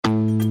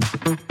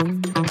Hey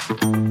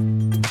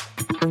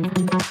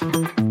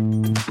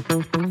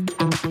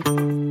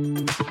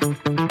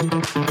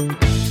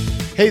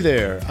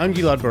there, I'm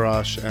Gilad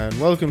Barash, and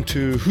welcome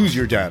to Who's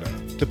Your Data,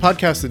 the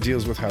podcast that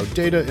deals with how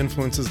data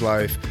influences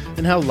life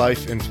and how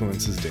life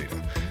influences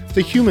data,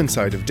 the human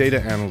side of data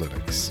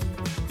analytics.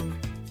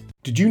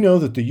 Did you know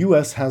that the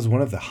US has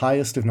one of the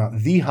highest, if not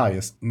the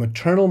highest,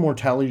 maternal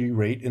mortality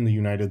rate in the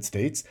United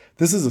States?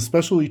 This is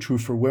especially true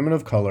for women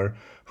of color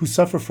who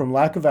suffer from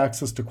lack of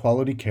access to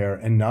quality care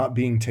and not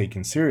being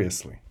taken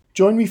seriously.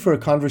 Join me for a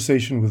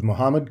conversation with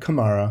Mohammed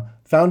Kamara,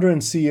 founder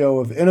and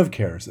CEO of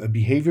InnovCares, a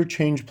behavior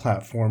change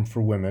platform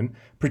for women,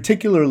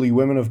 particularly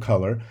women of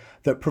color,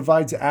 that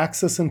provides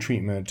access and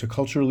treatment to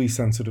culturally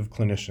sensitive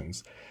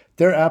clinicians.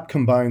 Their app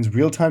combines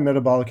real-time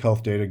metabolic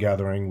health data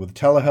gathering with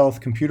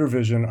telehealth, computer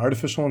vision,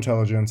 artificial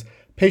intelligence,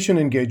 patient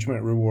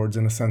engagement rewards,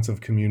 and a sense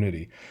of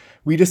community.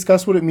 We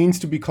discuss what it means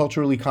to be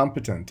culturally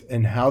competent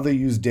and how they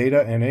use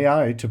data and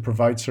AI to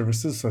provide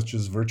services such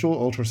as virtual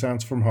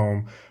ultrasounds from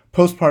home,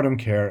 postpartum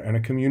care, and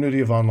a community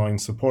of online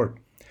support.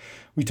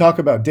 We talk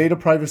about data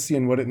privacy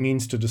and what it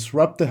means to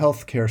disrupt the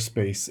healthcare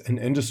space, an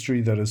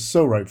industry that is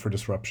so ripe for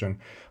disruption.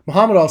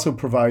 Mohammed also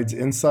provides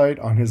insight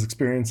on his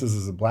experiences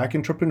as a Black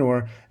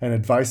entrepreneur and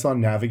advice on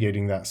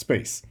navigating that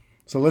space.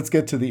 So let's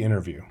get to the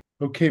interview.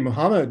 Okay,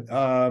 Mohammed,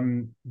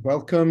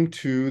 welcome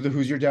to the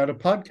Who's Your Data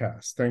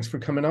podcast. Thanks for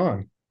coming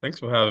on. Thanks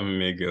for having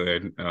me,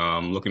 Gilad.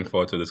 I'm looking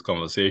forward to this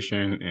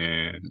conversation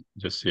and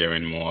just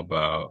hearing more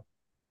about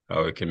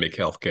how we can make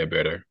healthcare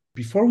better.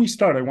 Before we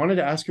start, I wanted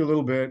to ask you a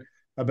little bit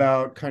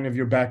about kind of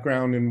your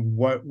background and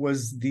what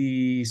was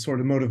the sort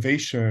of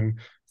motivation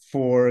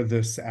for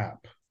this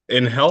app.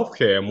 In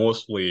healthcare,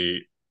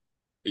 mostly,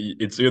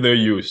 it's either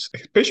you,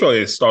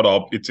 especially a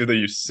startup, it's either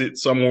you sit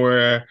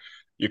somewhere,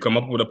 you come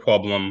up with a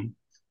problem,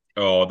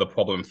 or the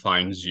problem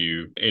finds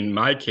you. In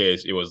my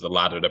case, it was the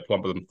latter. The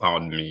problem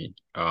found me.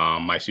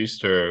 My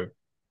sister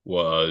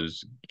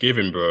was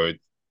giving birth,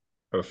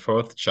 her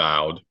fourth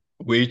child,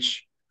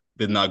 which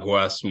did not go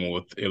as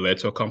smooth. It led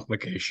to a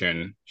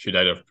complication. She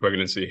died of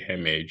pregnancy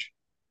hemorrhage.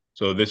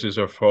 So this is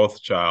her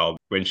fourth child.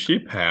 When she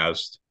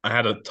passed, I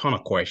had a ton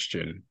of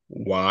questions.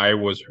 Why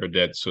was her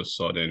death so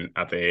sudden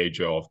at the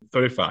age of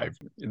 35?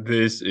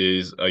 This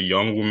is a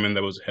young woman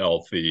that was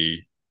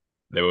healthy.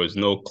 There was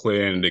no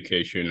clear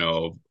indication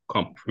of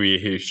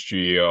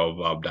pre-history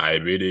of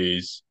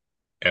diabetes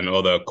and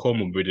other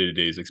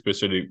comorbidities,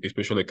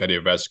 especially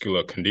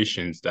cardiovascular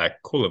conditions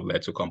that could have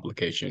led to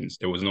complications.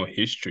 There was no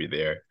history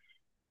there.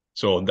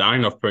 So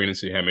dying of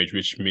pregnancy hemorrhage,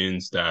 which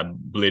means that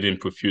bleeding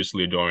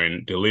profusely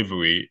during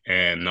delivery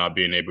and not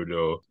being able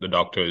to, the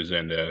doctors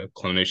and the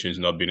clinicians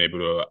not being able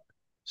to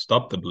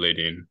stop the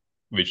bleeding,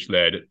 which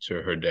led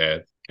to her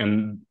death.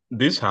 And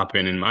this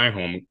happened in my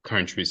home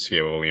country,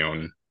 Sierra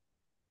Leone.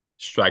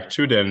 Strike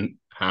two then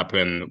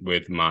happened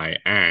with my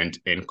aunt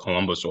in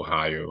Columbus,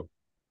 Ohio,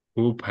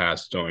 who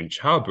passed during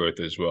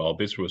childbirth as well.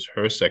 This was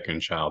her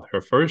second child.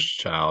 Her first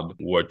child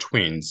were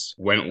twins,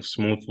 went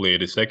smoothly.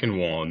 The second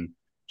one,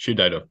 she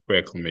died of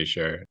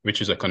preeclampsia, which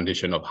is a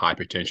condition of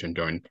hypertension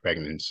during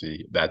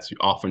pregnancy that's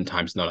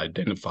oftentimes not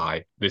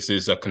identified. This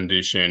is a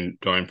condition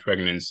during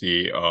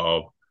pregnancy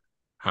of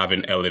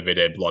having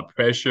elevated blood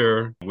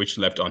pressure, which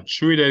left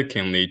untreated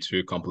can lead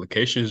to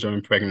complications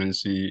during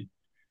pregnancy.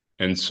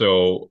 And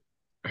so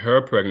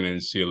her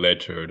pregnancy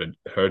led to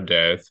her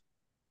death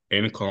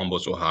in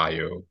Columbus,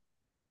 Ohio.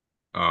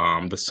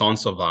 The son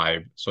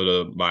survived.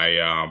 So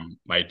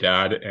my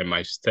dad and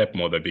my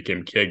stepmother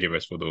became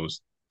caregivers for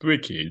those three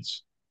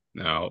kids.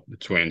 Now the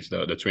twins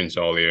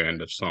earlier and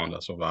the son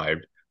that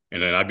survived.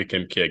 And then I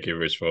became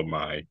caregivers for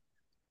my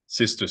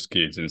sister's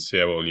kids in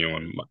Sierra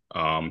Leone,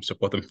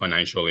 support them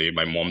financially.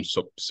 My mom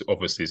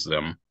oversees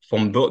them.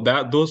 From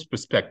those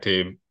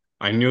perspective,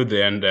 I knew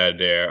then that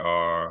there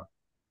are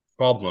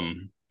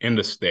problems in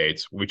the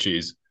States, which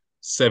is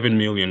 7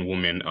 million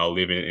women are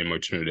living in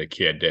maternity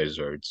care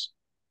deserts.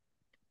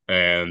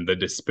 And the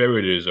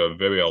disparities are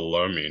very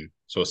alarming.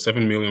 So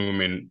 7 million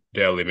women,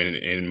 they're living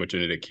in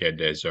maternity care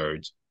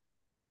deserts.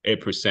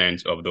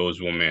 8% of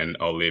those women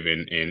are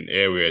living in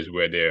areas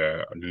where there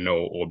are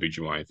no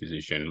OB/GYN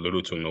physician,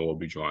 little to no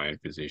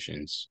OB/GYN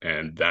physicians.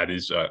 And that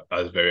is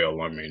very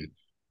alarming.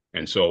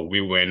 And so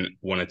we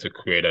wanted to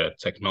create a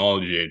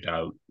technology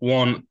that,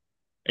 one,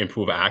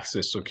 improve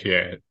access to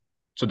care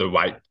to the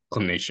right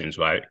clinicians,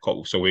 right?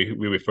 So we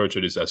refer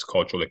to this as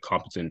culturally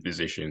competent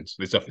physicians.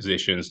 These are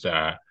physicians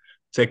that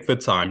take the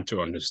time to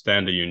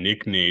understand the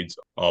unique needs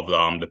of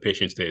the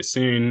patients they're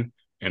seeing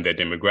and their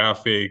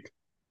demographic,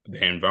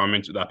 the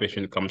environment that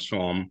patient comes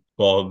from.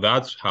 Well,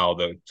 that's how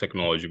the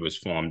technology was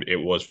formed. It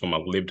was from a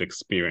lived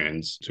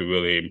experience to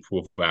really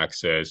improve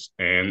access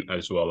and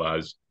as well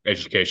as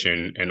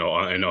education and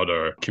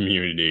other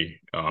community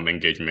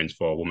engagements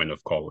for women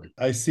of color.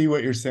 I see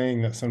what you're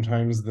saying, that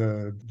sometimes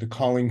the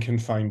calling can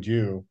find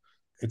you.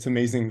 It's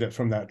amazing that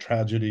from that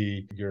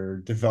tragedy, you're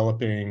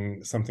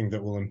developing something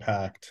that will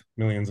impact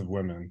millions of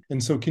women.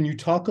 And so can you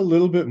talk a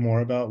little bit more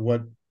about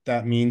what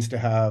that means to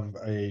have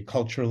a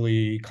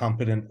culturally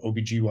competent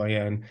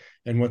OBGYN,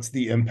 and what's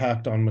the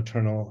impact on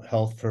maternal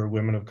health for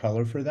women of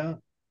color for that?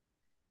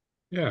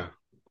 Yeah.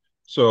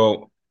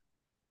 So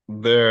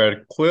there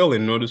are clearly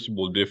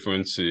noticeable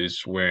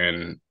differences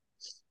when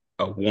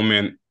a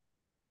woman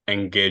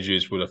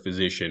engages with a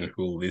physician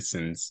who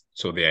listens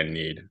to their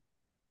need.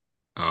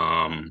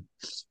 Um,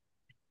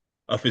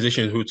 a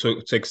physician who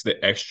takes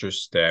the extra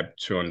step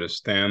to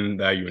understand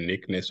that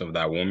uniqueness of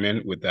that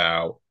woman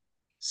without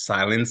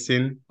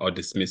silencing or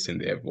dismissing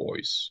their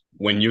voice.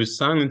 When you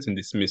silence and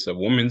dismiss a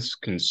woman's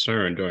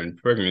concern during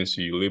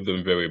pregnancy, you leave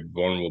them very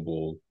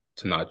vulnerable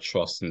to not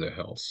trusting the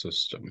health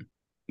system.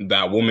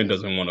 That woman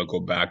doesn't want to go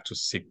back to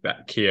seek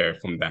that care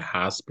from the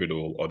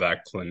hospital or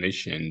that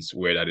clinicians,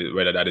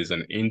 whether that is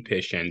an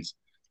inpatient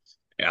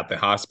at the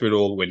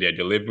hospital when they're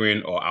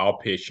delivering or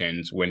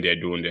outpatients when they're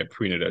doing their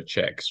prenatal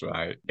checks,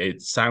 right?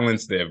 It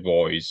silenced their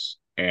voice.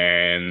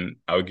 And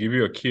I'll give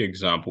you a key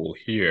example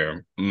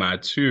here.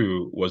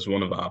 Matu was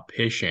one of our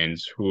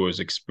patients who was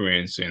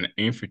experiencing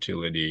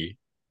infertility,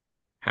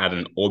 had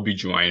an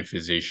OB/GYN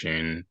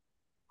physician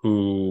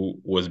who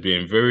was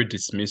being very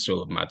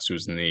dismissal of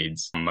Matu's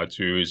needs.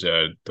 Matu is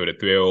a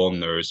 33-year-old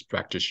nurse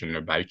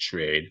practitioner by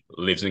trade,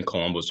 lives in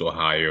Columbus,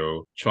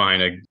 Ohio, trying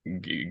to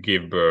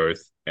give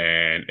birth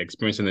and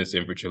experiencing this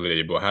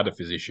infertility, but had a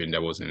physician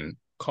that wasn't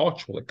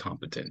culturally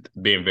competent,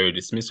 being very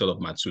dismissal of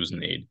Matu's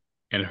need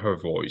and her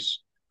voice.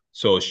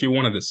 So she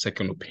wanted a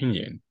second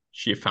opinion.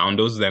 She found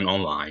us then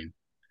online.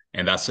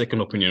 And that second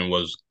opinion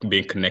was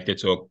being connected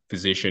to a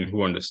physician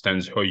who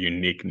understands her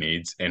unique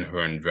needs and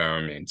her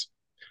environment.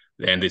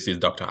 And this is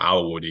Dr.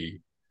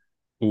 Alwoody,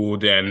 who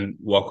then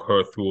walk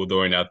her through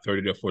during that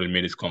 30 to 40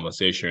 minutes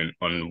conversation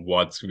on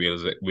what's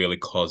really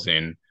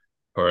causing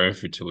her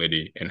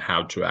infertility and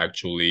how to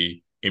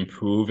actually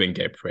improve and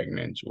get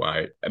pregnant,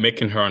 right? And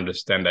making her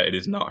understand that it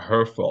is not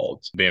her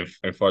fault being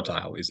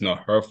infertile. It's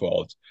not her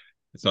fault.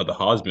 It's not the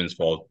husband's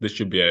fault. This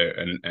should be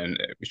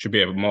it should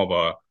be more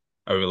of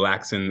a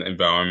relaxing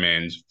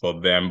environment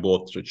for them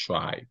both to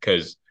try,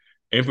 because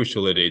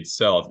infertility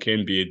itself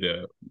can be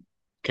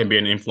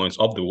an influence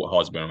of the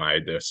husband,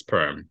 right? The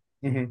sperm.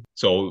 Mm-hmm.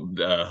 So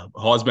the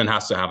husband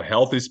has to have a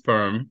healthy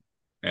sperm,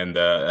 and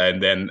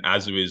then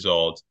as a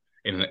result,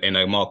 in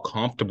a more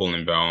comfortable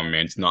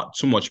environment, not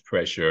too much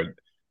pressure,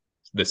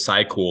 the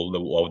cycle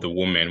of the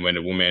woman, when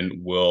the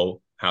woman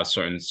will have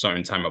certain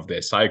time of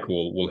their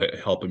cycle, will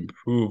help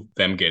improve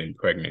them getting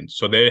pregnant.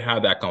 So they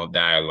have that kind of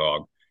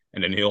dialogue,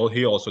 and then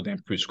he also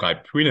then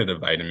prescribed prenatal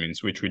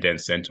vitamins, which we then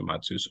sent to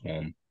Matu's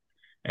home.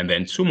 And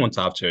then 2 months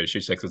after,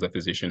 she checks as a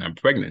physician, I'm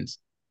pregnant.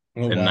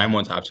 Oh, And wow. 9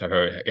 months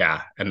after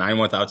and 9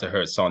 months after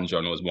her son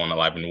John was born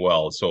alive and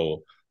well.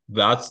 So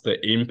that's the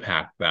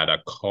impact that a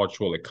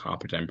culturally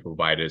competent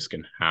providers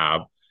can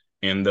have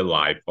in the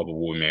life of a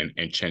woman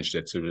and change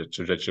the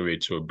trajectory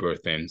to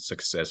birthing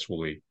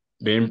successfully,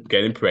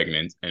 getting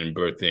pregnant and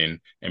birthing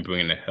and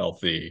bringing a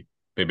healthy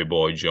baby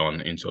boy John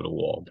into the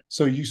world.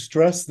 So you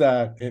stress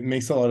that it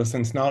makes a lot of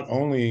sense, not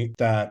only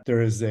that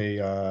there is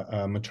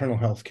a maternal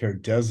health care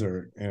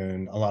desert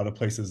in a lot of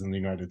places in the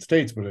United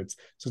States, but it's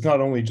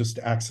not only just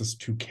access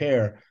to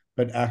care,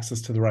 but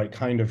access to the right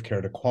kind of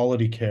care, to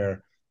quality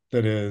care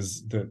that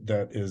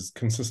is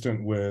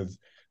consistent with,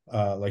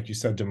 like you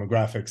said,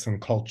 demographics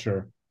and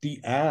culture. The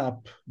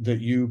app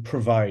that you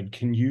provide,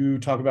 can you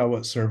talk about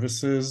what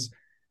services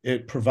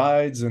it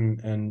provides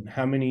and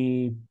how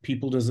many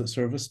people does it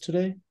service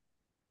today?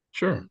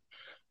 Sure.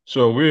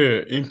 So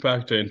we're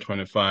impacting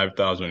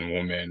 25,000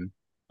 women,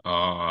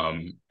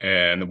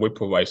 and we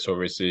provide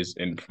services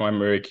in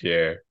primary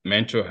care,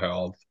 mental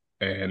health,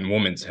 and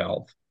women's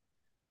health.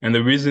 And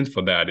the reason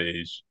for that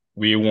is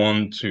we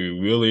want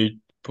to really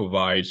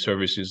provide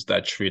services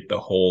that treat the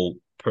whole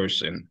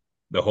person,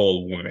 the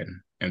whole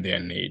woman, and their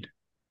need.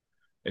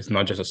 It's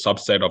not just a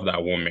subset of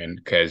that woman,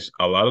 because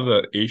a lot of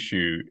the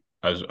issue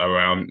as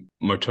around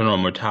maternal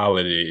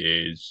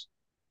mortality is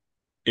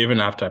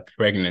even after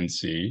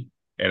pregnancy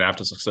and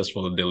after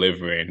successfully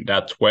delivering,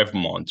 that 12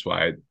 months,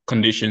 right?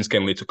 Conditions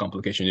can lead to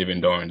complications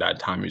even during that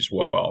time as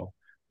well.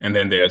 And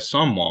then there are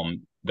some moms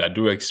that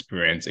do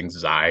experience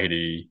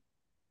anxiety,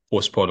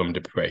 postpartum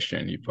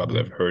depression. You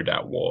probably have heard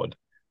that word.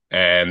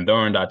 And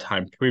during that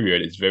time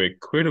period, it's very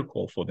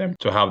critical for them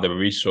to have the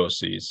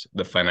resources,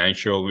 the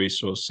financial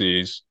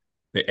resources,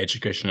 the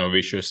educational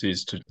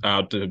resources to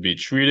how to be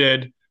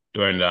treated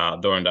during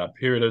that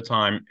period of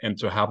time, and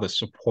to have the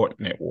support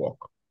network.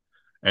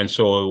 And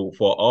so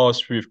for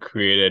us, we've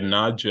created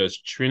not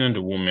just training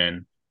the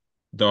women,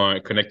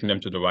 connecting them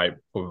to the right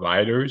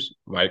providers,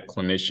 right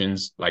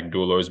clinicians like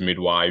doulas,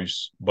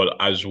 midwives, but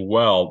as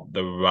well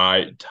the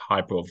right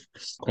type of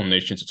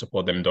clinicians to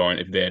support them during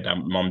if their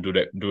mom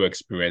do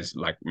experience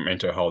like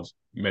mental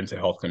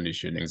health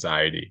condition,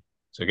 anxiety.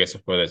 So get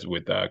supported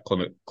with a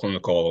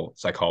clinical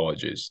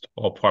psychologist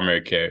or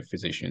primary care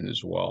physician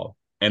as well.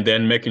 And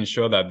then making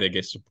sure that they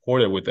get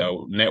supported with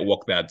a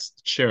network that's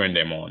cheering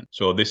them on.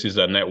 So this is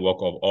a network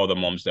of other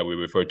moms that we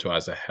refer to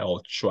as a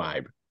health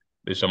tribe.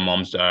 There's some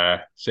moms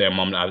that say a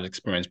mom that has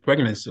experienced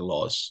pregnancy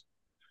loss.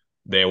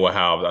 they will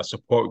have a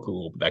support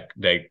group that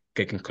they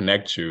can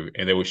connect to,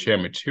 and they will share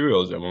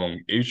materials among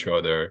each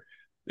other.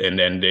 And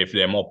then if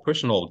there are more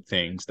personal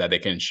things that they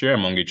can share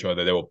among each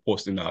other, they will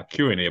post in our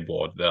Q&A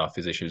board that our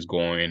physicians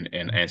go in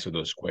and answer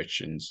those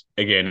questions.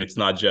 Again, it's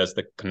not just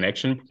the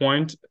connection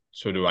point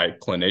to the right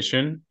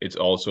clinician, it's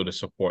also the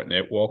support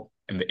network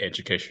and the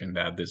education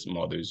that these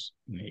mothers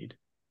need.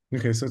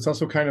 Okay, so it's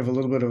also kind of a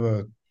little bit of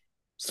a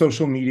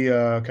social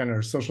media kind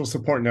of social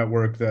support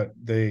network that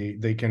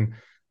they can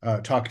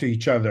talk to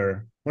each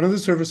other. One of the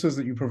services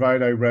that you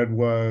provide, I read,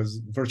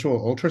 was virtual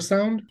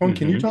ultrasound.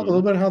 Can you talk a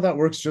little bit how that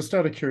works, just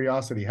out of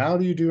curiosity? How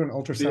do you do an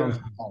ultrasound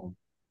from home?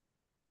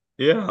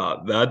 Yeah,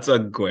 that's a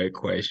great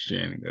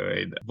question.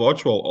 Right?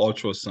 Virtual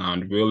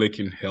ultrasound really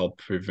can help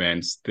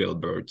prevent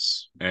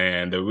stillbirths.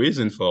 And the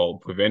reason for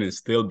preventing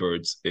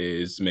stillbirths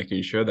is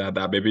making sure that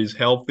that baby is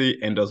healthy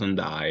and doesn't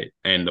die.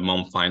 And the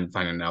mom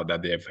finding out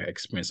that they've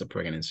experienced a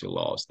pregnancy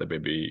loss, the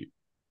baby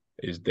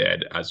is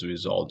dead as a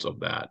result of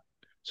that.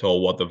 So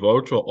what the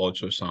virtual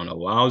ultrasound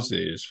allows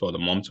is for the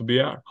mom to be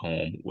at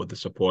home with the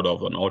support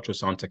of an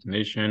ultrasound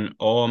technician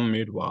or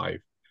midwife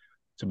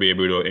to be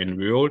able to, in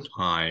real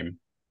time,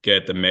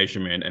 get the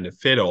measurement and the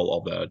fetal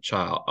of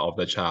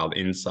the child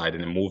inside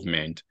in the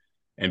movement,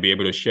 and be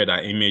able to share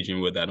that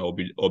imaging with an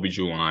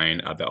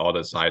OB/GYN at the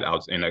other side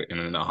out in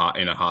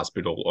a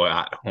hospital or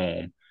at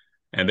home.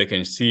 And they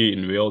can see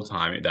in real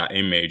time that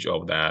image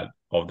of the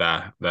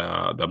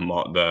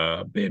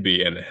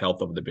baby and the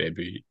health of the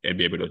baby, and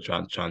be able to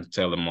try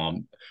tell the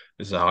mom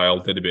this is how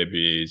healthy the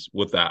baby is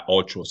with that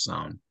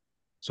ultrasound.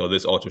 So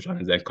this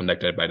ultrasound is then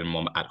connected by the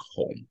mom at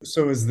home.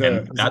 So is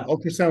the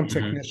ultrasound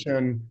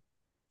technician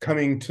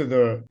coming to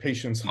the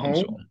patient's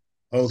home?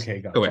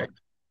 Okay, gotcha.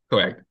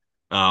 Correct.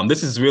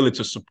 This is really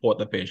to support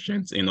the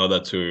patients in order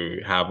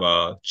to have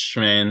a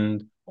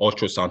trained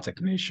ultrasound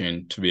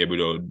technician to be able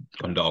to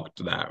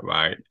conduct that,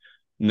 right?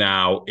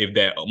 Now, if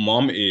the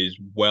mom is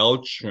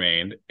well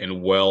trained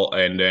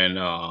and then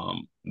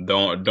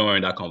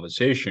during that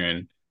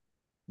conversation,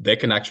 they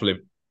can actually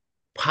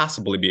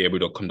possibly be able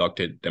to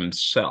conduct it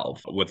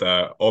themselves with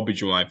a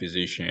OB/GYN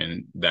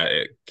physician that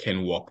it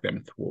can walk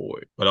them through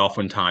it. But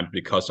oftentimes,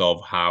 because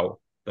of how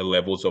the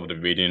levels of the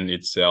reading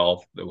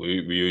itself,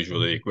 we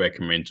usually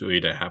recommend to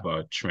either have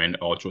a trained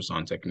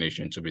ultrasound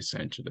technician to be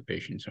sent to the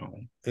patient's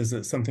home. Is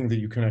it something that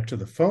you connect to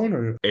the phone,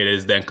 or? It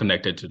is then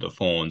connected to the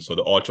phone. So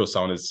the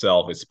ultrasound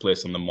itself is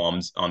placed on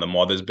the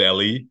mother's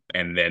belly,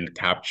 and then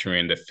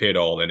capturing the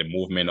fetal and the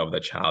movement of the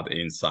child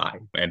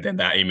inside. And then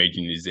that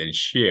imaging is then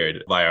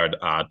shared via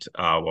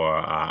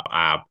our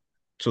app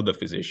to the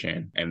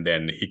physician, and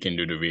then he can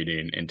do the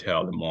reading and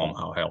tell the mom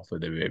how healthy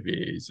the baby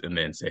is, and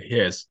then say,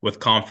 yes, with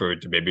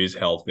comfort, the baby is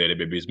healthy, the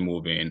baby is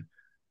moving,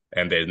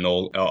 and there's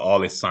no all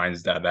the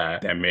signs that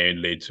may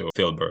lead to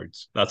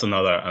stillbirths. That's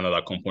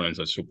another component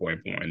that's super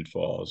important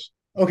for us.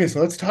 Okay, so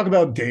let's talk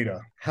about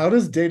data. How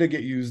does data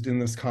get used in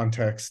this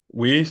context?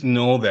 We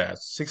know that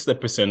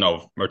 60%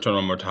 of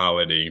maternal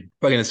mortality,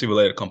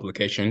 pregnancy-related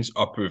complications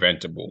are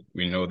preventable.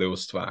 We know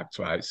those facts,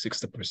 right?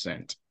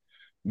 60%.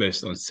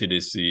 Based on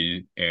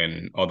CDC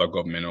and other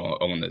governmental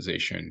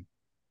organizations.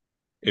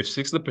 If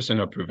 60%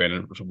 are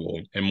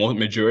preventable, and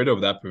majority of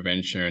that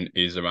prevention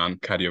is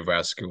around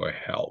cardiovascular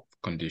health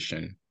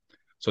condition.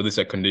 So these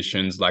are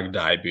conditions like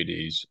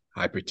diabetes,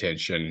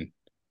 hypertension,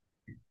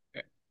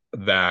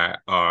 that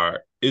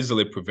are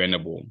easily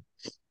preventable.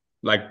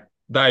 Like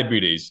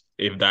diabetes,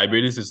 if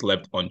diabetes is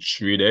left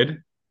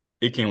untreated,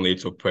 it can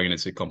lead to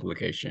pregnancy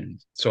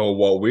complications. So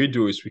what we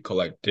do is we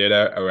collect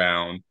data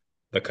around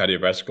the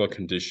cardiovascular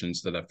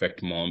conditions that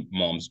affect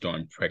moms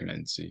during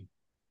pregnancy.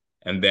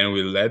 And then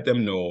we let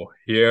them know,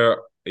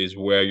 here is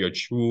where your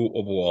true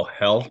overall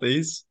health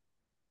is.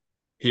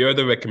 Here are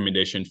the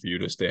recommendations for you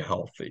to stay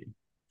healthy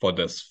for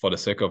the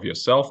sake of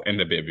yourself and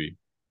the baby.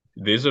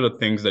 These are the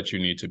things that you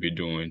need to be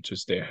doing to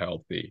stay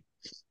healthy.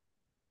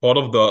 Part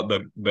of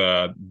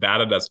the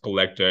data that's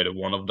collected,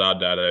 one of that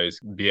data is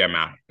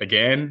BMI.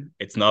 Again,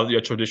 it's not your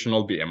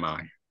traditional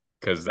BMI,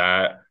 because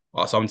that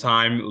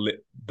sometimes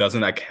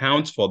doesn't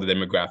account for the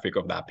demographic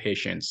of that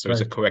patient. So It's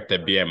a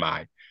corrected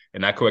BMI.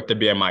 And that corrected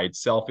BMI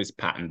itself is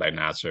patented by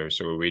NASA.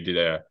 So we did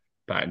a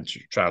patent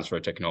transfer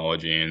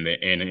technology in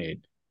it.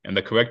 And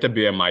the corrected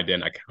BMI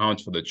then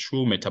accounts for the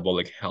true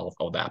metabolic health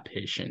of that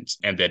patient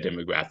and their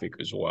demographic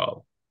as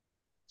well.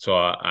 So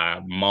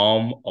a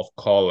mom of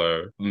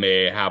color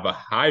may have a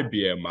high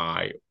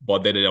BMI,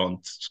 but they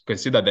don't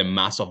consider the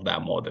mass of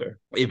that mother.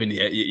 Even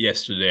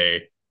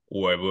yesterday,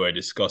 we were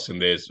discussing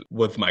this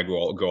with my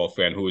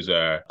girlfriend, who is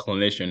a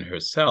clinician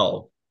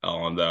herself,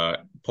 on the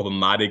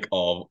problematic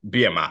of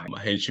BMI.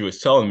 And she was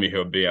telling me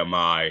her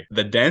BMI,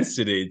 the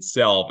density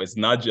itself is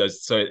not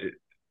just, so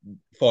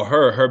for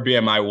her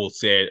BMI will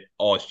say,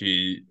 oh,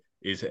 she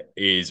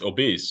is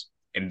obese.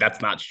 And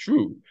that's not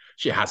true.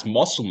 She has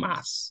muscle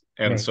mass.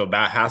 And so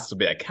that has to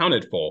be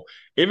accounted for.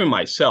 Even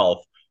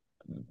myself,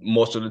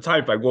 most of the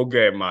time, if I go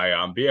get my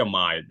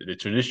BMI, they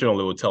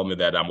traditionally will tell me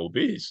that I'm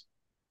obese.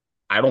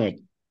 I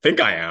don't think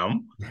I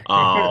am.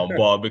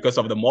 But because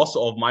of the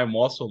muscle of my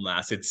muscle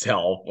mass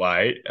itself,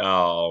 right?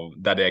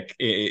 That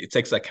it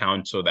takes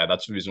account, so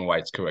that's the reason why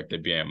it's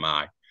corrected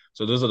BMI.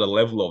 So those are the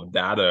level of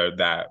data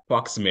that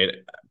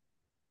approximate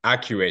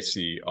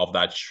accuracy of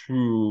that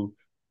true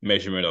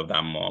measurement of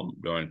that mom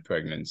during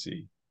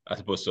pregnancy, as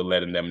opposed to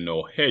letting them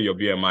know, hey, your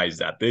BMI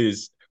is at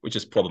this, which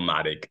is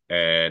problematic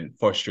and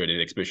frustrating,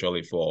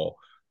 especially for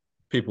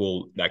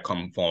people that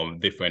come from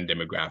different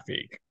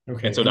demographic.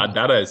 Okay. And so that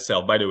data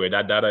itself, by the way,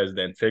 that data is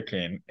then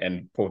taken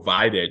and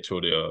provided to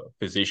the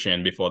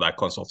physician before that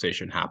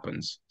consultation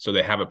happens. So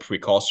they have a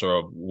precursor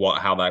of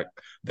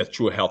the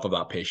true health of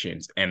that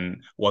patient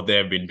and what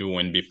they've been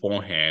doing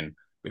beforehand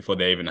before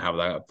they even have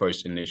that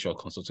first initial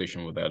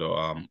consultation with that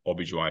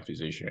OB/GYN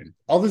physician.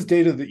 All this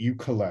data that you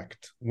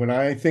collect, when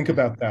I think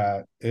about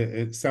that,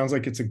 it sounds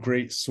like it's a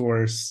great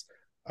source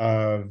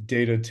of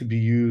data to be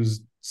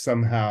used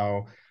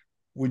somehow.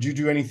 Would you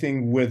do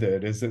anything with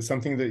it? Is it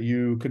something that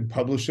you could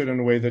publish it in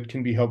a way that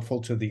can be helpful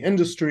to the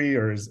industry,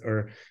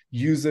 or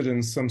use it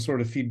in some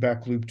sort of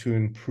feedback loop to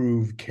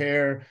improve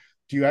care?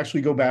 Do you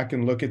actually go back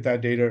and look at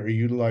that data or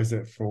utilize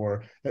it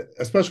for,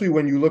 especially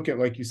when you look at,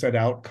 like you said,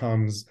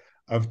 outcomes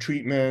of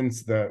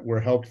treatments that were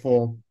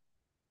helpful,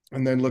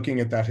 and then looking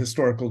at that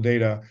historical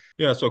data?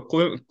 Yeah, so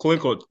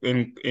clinical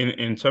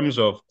in terms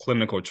of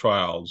clinical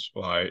trials,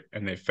 right,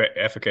 and the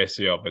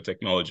efficacy of the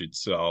technology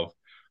itself,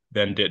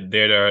 then the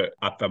data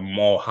at the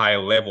more high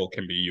level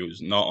can be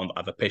used, not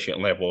at the patient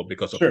level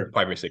because of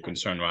privacy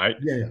concern, right?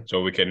 Yeah.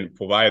 So we can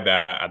provide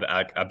that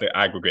at the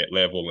aggregate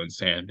level and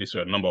saying these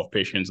are a number of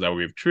patients that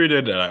we've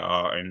treated that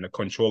are in the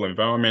controlled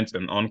environments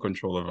and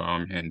uncontrolled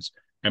environments,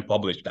 and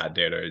publish that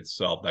data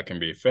itself that can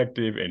be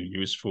effective and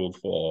useful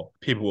for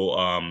people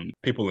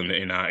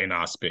in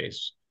our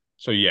space.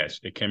 So yes,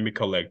 it can be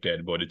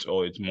collected, but it's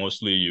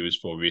mostly used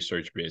for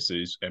research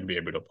basis and be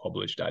able to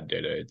publish that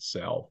data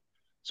itself.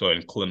 So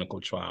in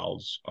clinical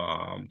trials,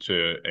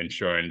 to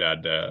ensuring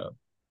that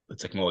the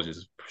technology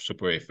is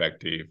super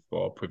effective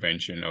for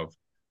prevention of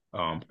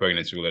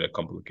pregnancy-related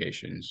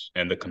complications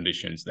and the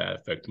conditions that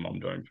affect mom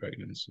during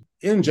pregnancy.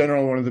 In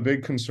general, one of the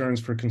big concerns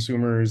for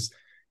consumers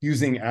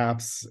using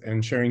apps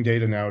and sharing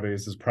data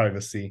nowadays is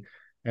privacy.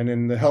 And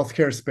in the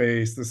healthcare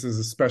space, this is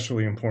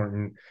especially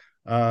important.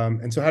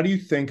 And so how do you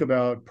think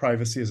about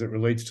privacy as it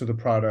relates to the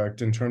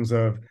product in terms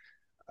of,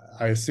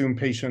 I assume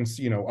patients,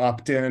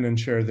 opt in and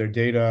share their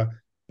data,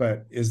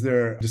 but is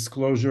there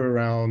disclosure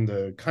around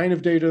the kind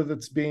of data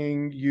that's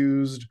being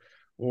used,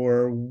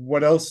 or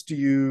what else do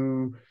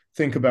you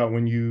think about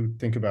when you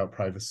think about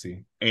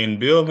privacy? In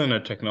building a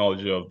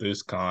technology of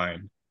this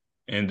kind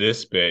in this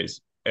space,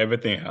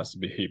 everything has to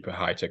be HIPAA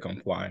high-tech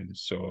compliant.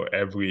 So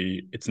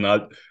it's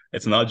not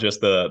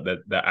just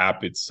the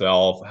app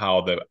itself,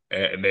 how the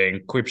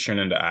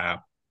encryption in the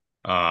app,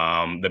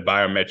 the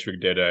biometric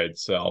data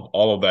itself,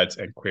 all of that's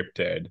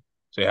encrypted.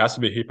 So it has to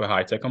be HIPAA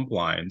high-tech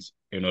compliant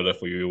in order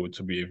for you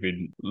to be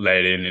even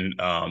let in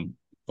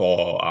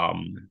for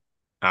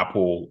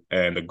Apple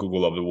and the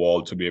Google of the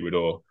world to be able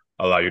to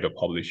allow you to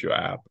publish your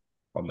app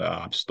on the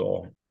App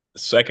Store.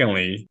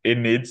 Secondly, it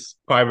needs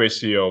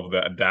privacy of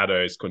the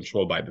data is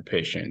controlled by the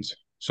patient.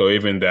 So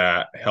even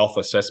the health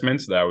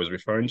assessments that I was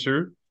referring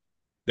to,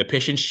 the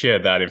patient share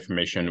that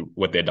information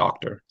with their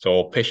doctor.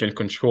 So patient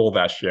control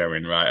that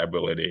sharing, right,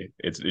 ability.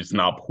 It's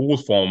not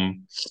pulled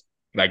from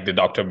like the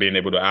doctor being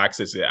able to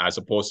access it, as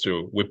opposed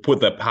to we put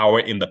the power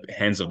in the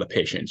hands of the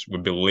patients. We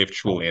believe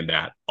truly in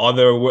that.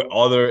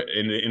 Other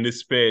in this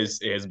space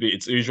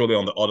it's usually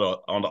on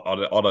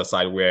the other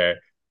side, where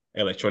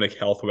electronic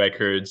health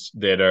records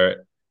data,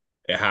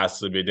 it has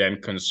to be then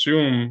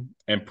consumed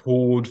and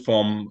pulled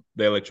from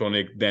the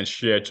electronic, then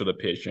shared to the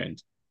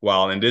patient.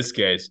 While in this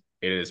case,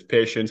 it is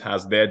patient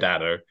has their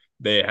data,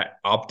 they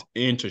opt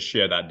in to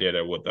share that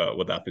data with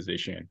that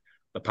physician.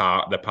 The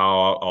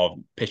power of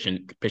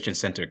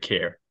patient-centered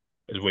care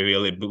is we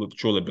really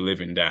truly believe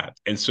in that.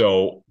 And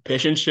so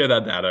patients share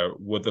that data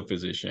with the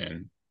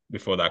physician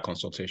before that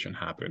consultation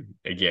happen.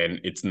 Again,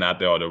 it's not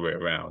the other way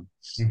around.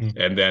 Mm-hmm.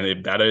 And then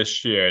if data is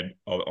shared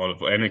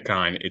of any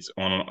kind, it's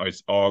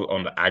all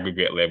on the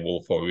aggregate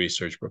level for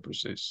research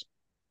purposes.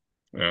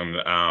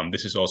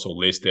 This is also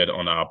listed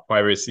on our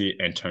privacy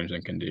and terms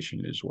and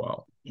conditions as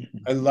well.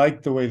 I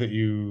like the way that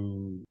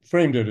you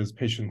framed it as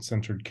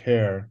patient-centered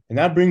care. And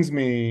that brings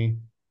me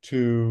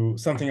to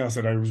something else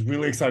that I was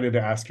really excited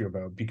to ask you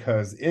about,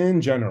 because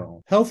in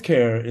general,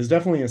 healthcare is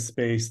definitely a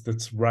space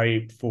that's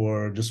ripe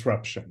for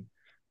disruption.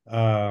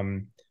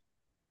 I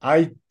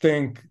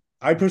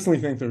personally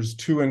think there's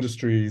two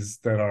industries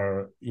that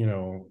are,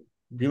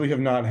 really have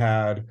not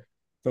had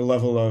the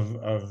level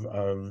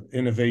of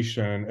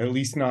innovation, at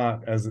least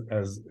not as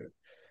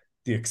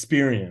the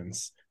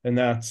experience, and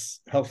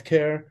that's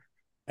healthcare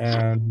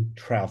and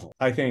travel.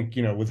 I think,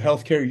 with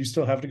healthcare, you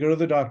still have to go to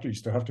the doctor, you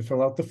still have to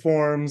fill out the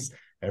forms.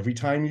 Every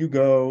time you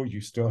go,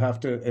 you still have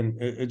to, and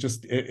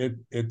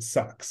it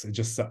sucks. It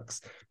just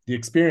sucks. The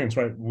experience,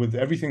 right, with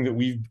everything that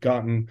we've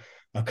gotten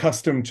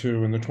accustomed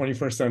to in the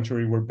 21st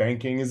century, where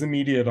banking is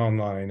immediate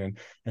online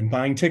and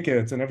buying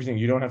tickets and everything.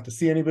 You don't have to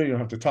see anybody, you don't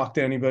have to talk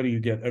to anybody, you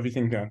get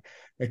everything done.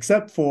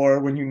 except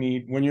for when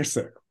you're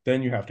sick.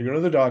 Then you have to go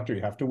to the doctor,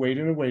 you have to wait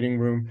in a waiting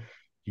room,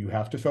 you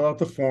have to fill out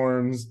the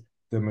forms,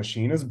 the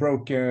machine is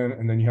broken,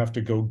 and then you have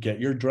to go get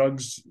your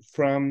drugs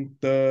from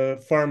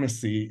the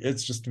pharmacy.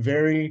 It's just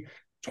very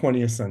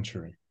 20th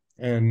century.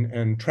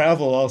 And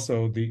travel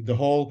also, the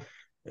whole,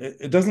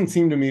 it doesn't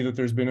seem to me that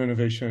there's been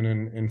innovation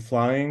in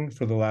flying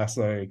for the last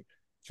like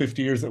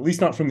 50 years, at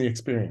least not from the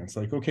experience.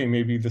 Like, okay,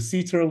 maybe the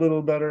seats are a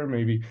little better,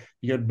 maybe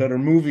you get better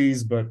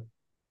movies, but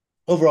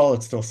overall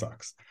it still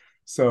sucks.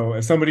 So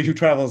as somebody who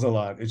travels a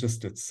lot, it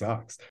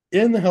sucks.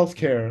 In the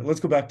healthcare,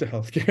 let's go back to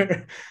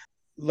healthcare.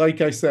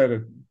 Like I said,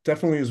 it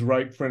definitely is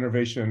ripe for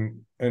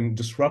innovation and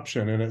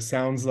disruption. And it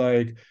sounds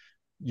like,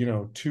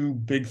 two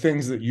big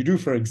things that you do,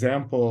 for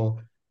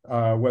example,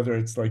 whether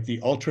it's like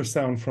the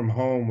ultrasound from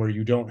home, where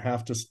you don't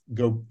have to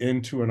go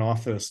into an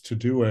office to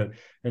do it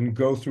and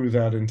go through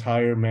that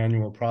entire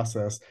manual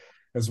process,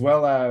 as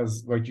well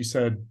as, like you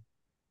said,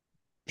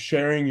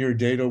 sharing your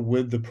data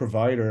with the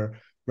provider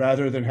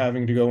rather than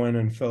having to go in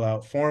and fill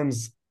out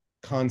forms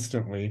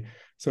constantly.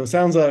 So it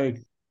sounds like,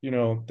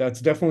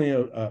 that's definitely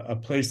a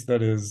place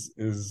that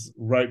is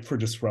ripe for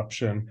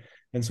disruption.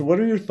 And so what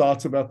are your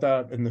thoughts about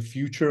that in the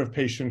future of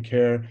patient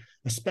care,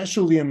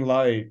 especially in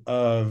light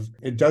of,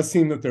 it does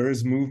seem that there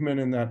is movement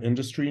in that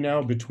industry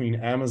now between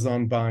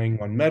Amazon buying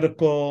One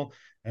Medical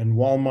and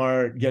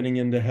Walmart getting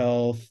into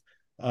health.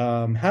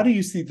 How do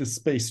you see the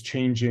space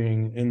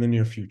changing in the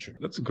near future?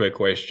 That's a great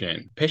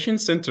question.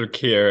 Patient-centered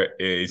care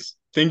is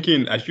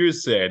thinking, as you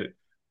said,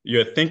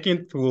 you're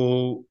thinking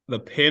through the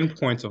pain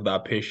points of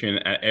that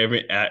patient at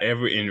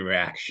every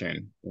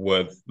interaction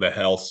with the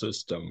health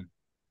system.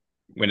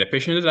 When the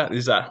patient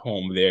is at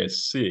home, they're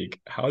sick,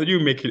 how do you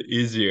make it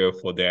easier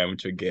for them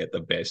to get the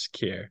best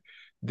care?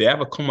 They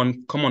have a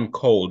common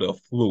cold or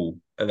flu.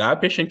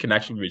 That patient can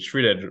actually be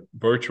treated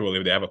virtually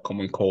if they have a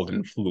common cold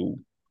and flu.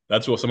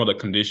 That's what some of the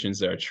conditions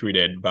that are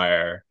treated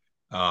by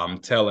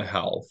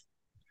telehealth.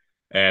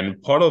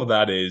 And part of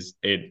that is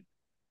it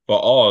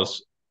for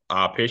us,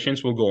 our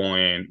patients will go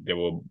in, they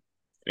will,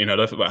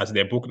 as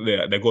they book,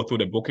 they go through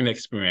the booking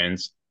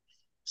experience,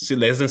 see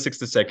less than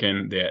 60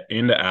 seconds, they're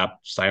in the app,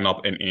 sign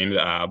up and in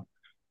the app.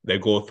 They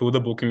go through the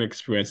booking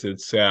experience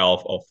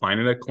itself of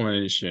finding a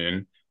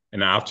clinician.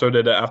 And after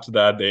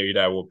that, they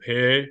either will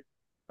pay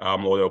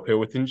or they'll pay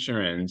with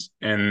insurance.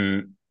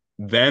 And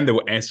then they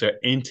will answer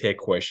intake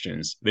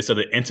questions. These are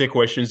the intake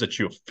questions that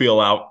you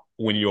fill out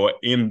when you're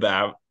in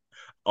that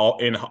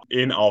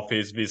in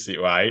office visit,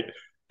 right?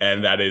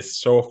 And that is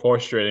so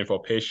frustrating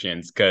for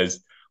patients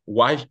because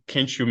why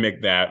can't you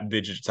make that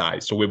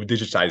digitized? So we've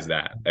digitized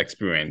that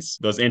experience.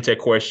 Those intake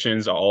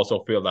questions are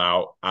also filled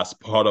out as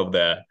part of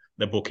the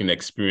booking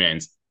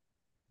experience.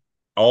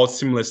 All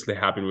seamlessly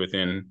happen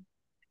within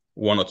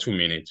 1 or 2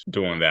 minutes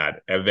doing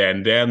that. And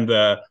then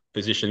the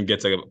physician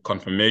gets a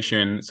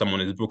confirmation,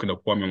 someone is booking an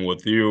appointment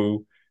with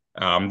you.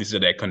 These are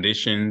their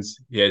conditions.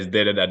 Here's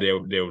data that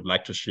they would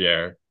like to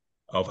share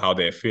of how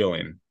they're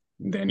feeling.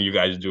 Then you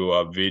guys do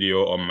a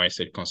video or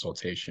message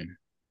consultation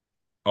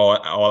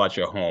all at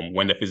your home.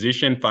 When the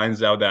physician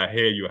finds out that,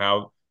 hey, you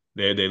have,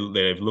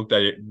 they've looked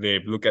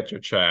at your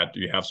chart,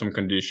 you have some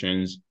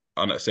conditions,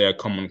 on say a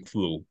common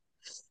flu,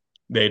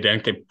 they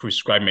then can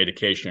prescribe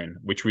medication,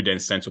 which we then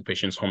send to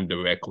patients home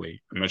directly.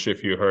 I'm not sure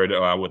if you heard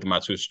with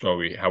Matthew's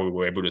story, how we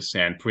were able to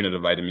send prenatal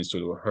vitamins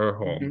to her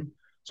home. Mm-hmm.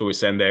 So we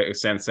send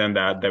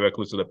that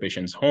directly to the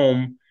patient's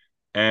home.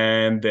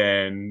 And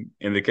then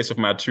in the case of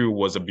Matthew,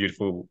 was a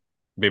beautiful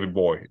baby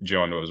boy,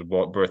 John, was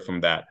birthed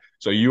from that.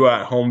 So you are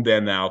at home there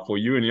now. For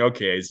you, in your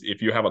case,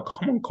 if you have a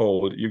common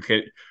cold,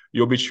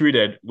 you'll be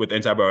treated with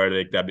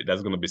antibiotic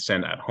that's going to be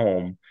sent at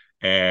home,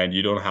 and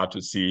you don't have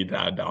to see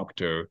that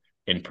doctor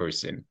in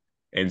person.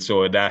 And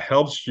so that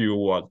helps you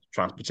with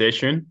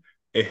transportation.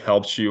 It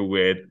helps you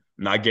with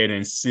not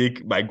getting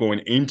sick by going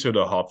into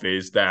the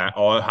office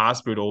or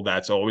hospital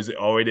that's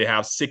already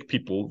have sick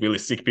people, really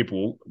sick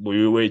people,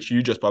 which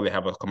you just probably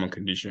have a common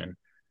condition.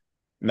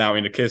 Now,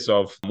 in the case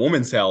of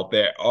women's health,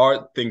 there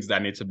are things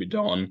that need to be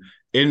done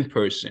in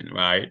person,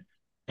 right?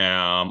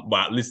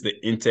 But at least the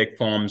intake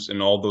forms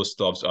and all those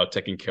stuffs are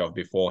taken care of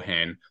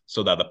beforehand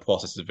so that the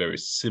process is very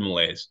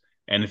seamless.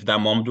 And if that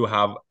mom do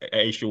have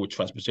an issue with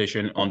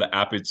transportation on the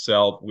app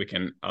itself, we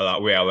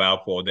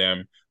allow for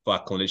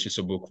our clinicians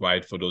to book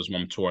right for those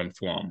mom to and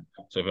from.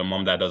 So if a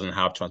mom that doesn't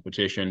have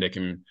transportation, they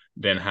can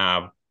then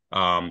have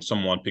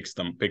someone pick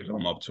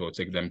them up to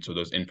take them to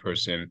those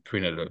in-person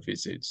prenatal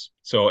visits.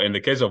 So in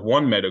the case of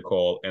One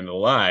Medical and the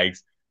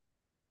likes,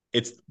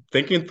 it's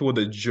thinking through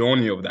the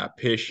journey of that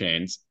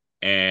patient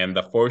and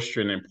the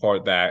frustrating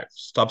part that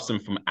stops them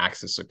from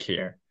access to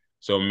care.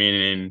 So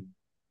meaning,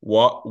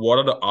 what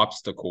are the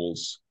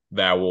obstacles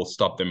that will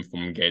stop them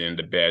from getting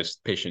the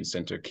best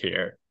patient-centered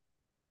care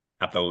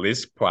at the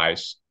least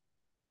price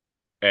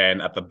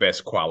and at the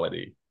best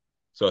quality?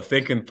 So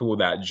thinking through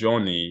that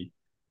journey,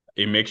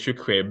 it makes you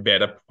create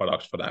better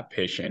products for that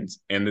patient.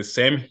 And the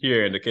same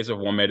here in the case of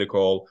One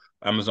Medical,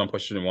 Amazon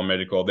purchasing One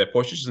Medical, they're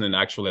purchasing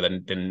actually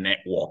the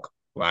network,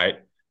 right,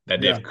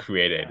 that they've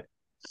created.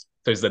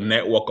 So it's the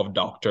network of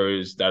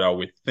doctors that are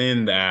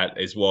within that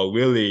as well,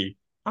 really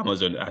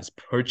Amazon has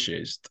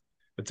purchased.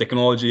 The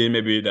technology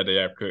maybe that they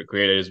have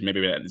created is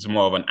maybe it's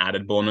more of an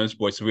added bonus,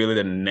 but it's really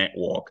the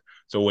network.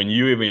 So when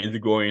you even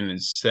go in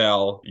and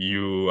sell,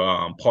 you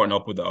partner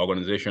up with the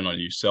organization or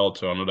you sell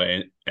to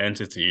another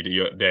entity,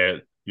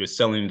 you're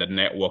selling the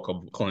network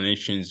of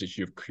clinicians that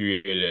you've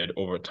created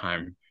over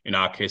time. In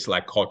our case,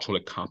 like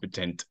culturally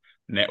competent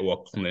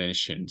network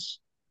clinicians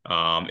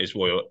is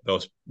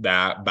what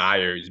that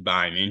buyer is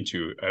buying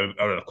into.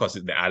 Of course,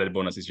 the added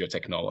bonus is your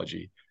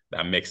technology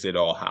that makes it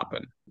all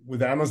happen.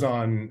 With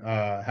Amazon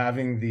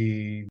having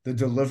the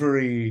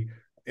delivery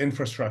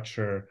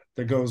infrastructure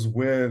that goes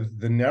with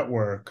the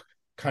network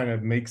kind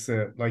of makes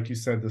it, like you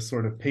said, the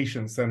sort of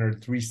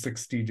patient-centered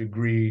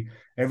 360-degree,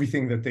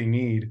 everything that they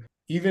need,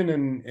 even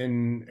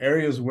in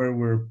areas where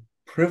we're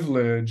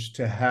privileged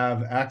to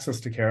have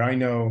access to care. I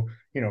know,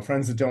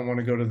 friends that don't want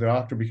to go to the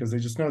doctor because they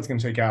just know it's going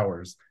to take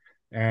hours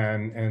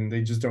and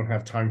they just don't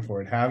have time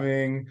for it.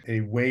 Having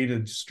a way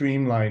to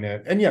streamline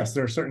it, and yes,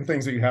 there are certain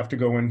things that you have to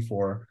go in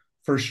for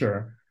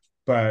sure,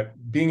 but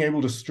being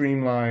able to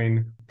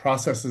streamline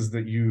processes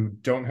that you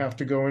don't have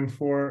to go in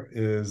for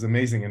is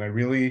amazing. And I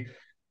really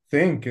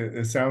think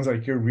it sounds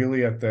like you're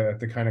really at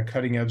the kind of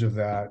cutting edge of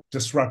that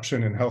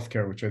disruption in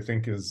healthcare, which I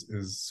think is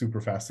super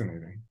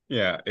fascinating.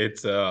 Yeah,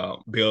 it's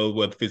built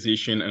with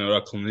physician and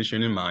other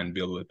clinician in mind,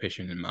 built with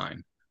patient in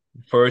mind.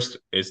 First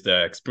is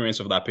the experience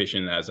of that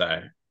patient, as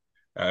I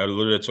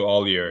alluded to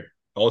earlier.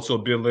 Also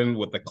building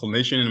with the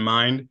clinician in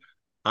mind.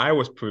 I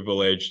was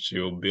privileged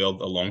to build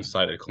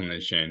alongside a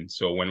clinician.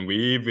 So when we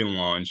even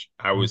launched,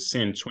 I was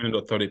seeing 20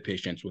 to 30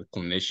 patients with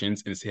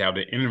clinicians and see how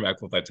they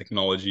interact with our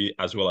technology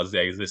as well as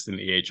their existing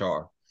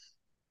EHR.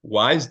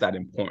 Why is that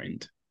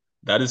important?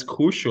 That is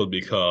crucial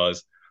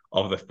because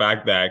of the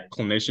fact that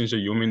clinicians are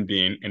human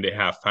beings and they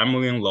have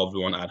family and loved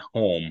one at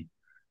home.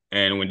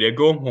 And when they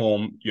go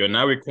home, you're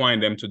now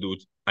requiring them to do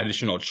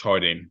additional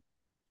charting,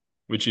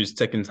 which is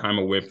taking time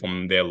away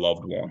from their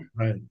loved one.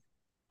 Right.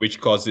 Which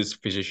causes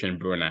physician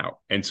burnout.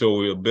 And so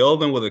we're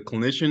building with a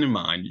clinician in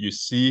mind. You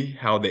see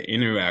how they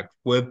interact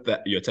with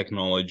your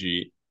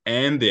technology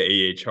and their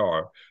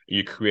EHR.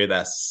 You create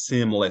that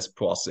seamless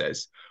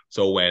process.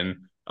 So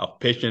when a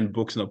patient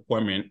books an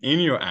appointment in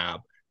your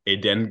app,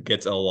 it then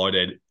gets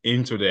alerted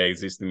into their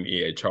existing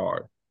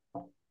EHR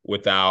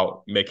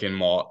without making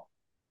more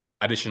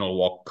additional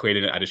work,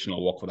 creating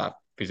additional work for that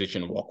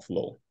physician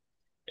workflow.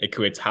 It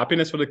creates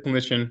happiness for the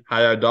clinician,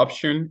 higher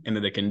adoption, and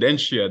then they can then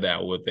share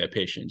that with their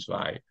patients,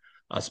 right?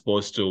 As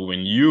opposed to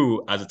when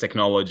you, as a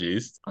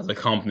technologist, as a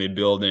company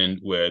building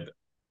with,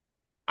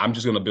 I'm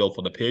just going to build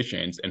for the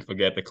patients and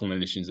forget the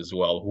clinicians as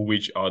well,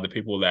 which are the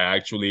people that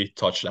actually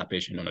touch that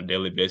patient on a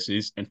daily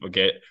basis, and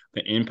forget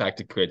the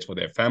impact it creates for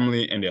their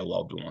family and their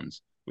loved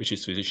ones, which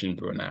is physician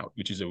burnout,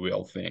 which is a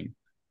real thing.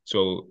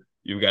 So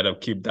you've got to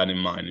keep that in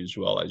mind as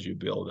well as you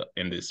build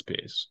in this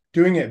space.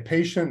 Doing it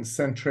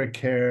patient-centric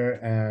care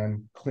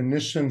and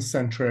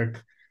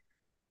clinician-centric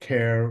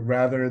care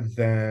rather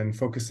than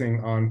focusing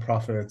on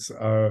profits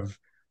of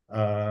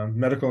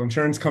medical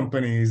insurance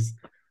companies,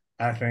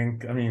 I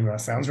mean,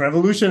 that sounds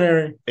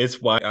revolutionary.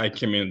 It's why I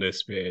came in this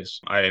space.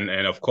 And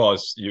of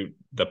course,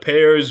 the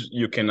payers,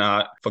 you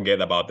cannot forget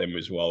about them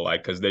as well,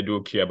 like, because they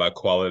do care about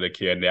quality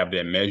care and they have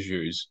their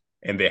measures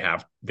and they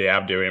have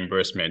their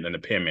reimbursement and the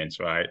payments,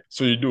 right?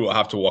 So you do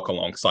have to work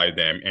alongside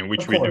them, and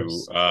which we do.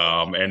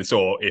 And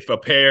so if a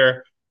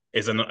payer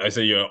is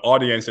your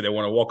audience and they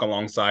want to work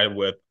alongside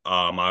with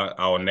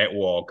our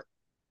network,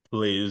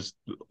 please,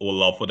 we'll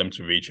love for them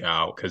to reach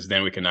out, because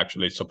then we can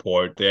actually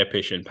support their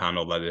patient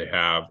panel that they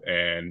have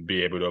and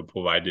be able to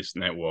provide this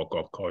network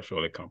of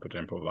culturally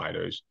competent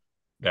providers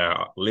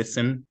that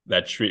listen,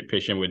 that treat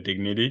patient with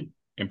dignity,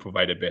 and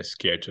provide the best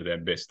care to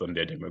them based on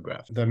their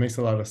demographic. That makes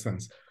a lot of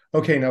sense.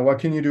 Okay, now what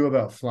can you do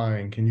about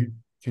flying? Can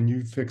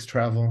you fix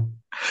travel?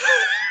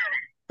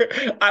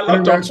 I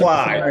love to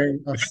fly.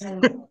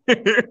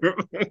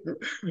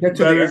 Get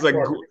to the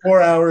airport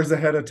 4 hours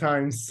ahead of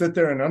time, sit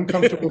there in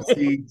uncomfortable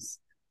seats,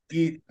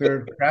 eat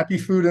their crappy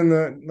food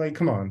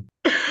come on.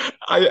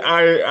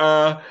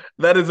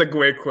 That is a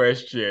great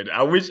question.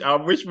 I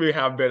wish we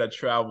have better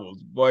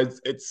travels, but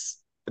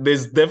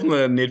there's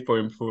definitely a need for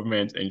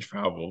improvement in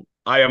travel.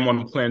 I am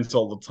on planes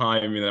all the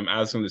time and I'm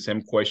asking the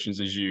same questions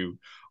as you.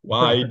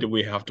 Why do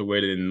we have to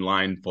wait in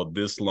line for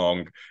this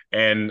long?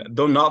 And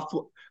don't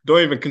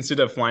even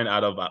consider flying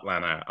out of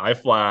Atlanta. I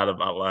fly out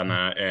of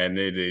Atlanta and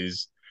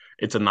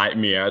it's a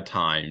nightmare at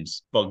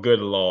times. But good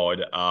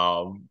Lord,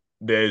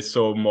 there's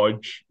so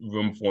much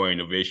room for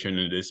innovation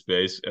in this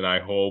space. And I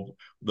hope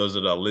those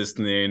that are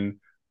listening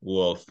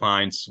will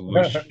find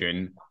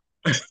solution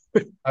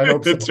I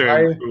hope so.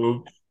 to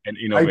improve and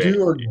innovate. I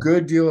do a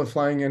good deal of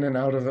flying in and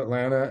out of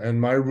Atlanta. And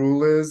my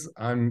rule is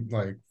I'm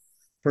like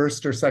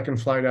first or second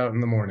flight out in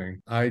the morning.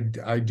 I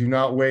do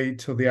not wait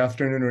till the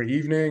afternoon or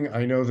evening.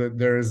 I know that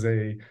there is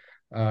a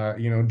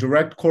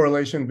direct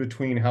correlation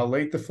between how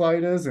late the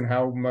flight is and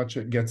how much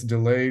it gets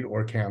delayed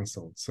or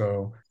canceled.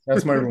 So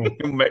that's my rule.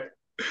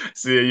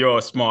 See, you're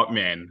a smart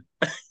man.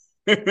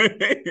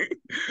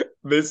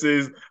 This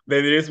is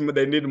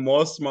they need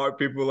more smart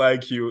people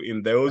like you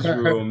in those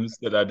rooms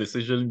that are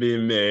decisions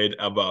being made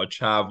about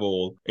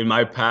travel. In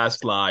my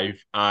past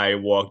life, I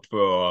worked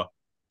for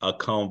a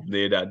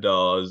company that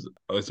does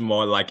it's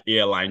more like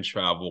airline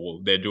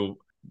travel.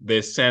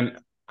 They send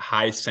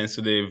high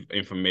sensitive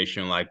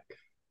information like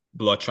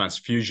blood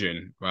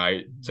transfusion,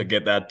 right? To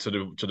get that to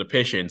the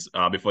patients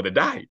before they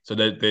die. So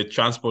they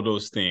transport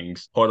those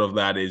things. Part of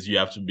that is you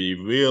have to be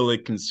really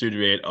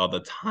considerate of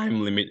the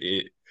time limit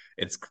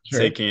it's Sure.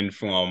 taken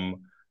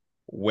from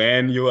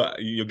when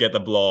you get the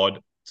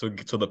blood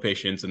to the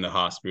patients in the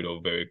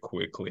hospital very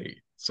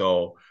quickly.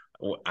 So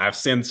I've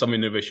seen some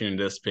innovation in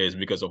this space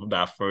because of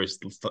that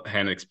first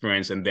hand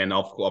experience, and then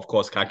of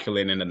course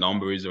calculating the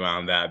numbers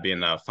around that.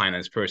 Being a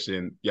finance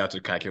person, you have to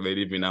calculate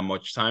even how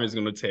much time it's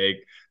going to take,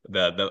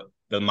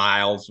 the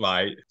miles,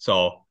 right?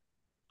 So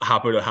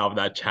happy to have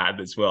that chat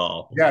as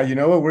well. Yeah, you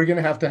know what? We're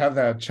gonna have to have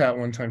that chat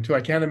one time too.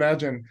 I can't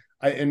imagine.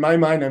 In my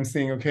mind, I'm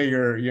seeing, okay,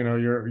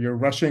 you're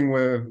rushing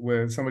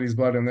with somebody's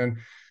blood, and then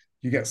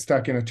you get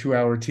stuck in a 2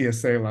 hour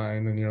TSA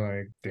line, and you're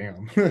like,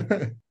 damn.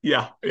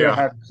 Yeah, Could have yeah.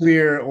 had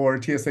clear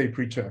or TSA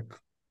pre-check.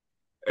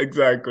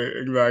 Exactly.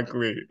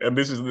 And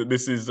this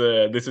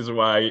is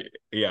why,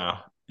 yeah,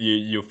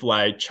 you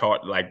fly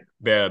chart like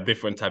there are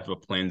different types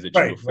of planes that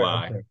you Right, could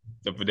right, fly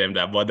okay. for them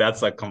that, but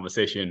that's a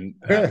conversation.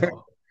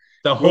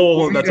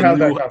 We'll need to have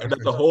that That's a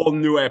conversation. whole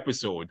new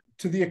episode.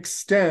 To the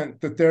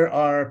extent that there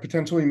are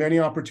potentially many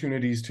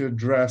opportunities to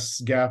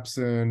address gaps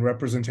in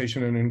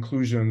representation and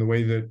inclusion the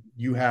way that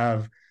you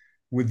have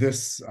with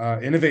this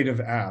innovative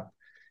app,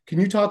 can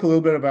you talk a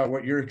little bit about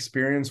what your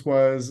experience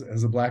was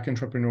as a Black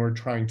entrepreneur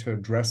trying to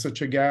address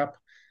such a gap,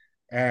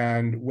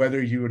 and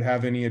whether you would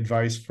have any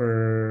advice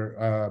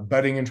for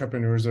budding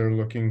entrepreneurs that are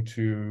looking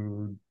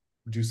to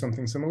do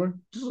something similar?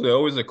 There's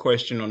always a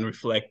question on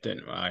reflecting,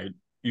 right?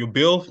 You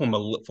build from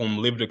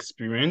lived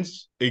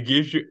experience. It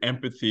gives you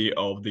empathy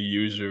of the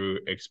user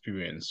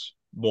experience,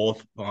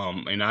 both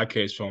in our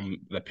case from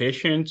the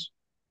patient,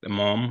 the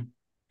mom,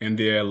 and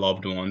their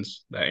loved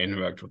ones that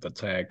interact with the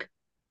tech,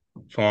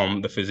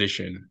 from the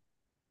physician.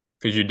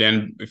 Because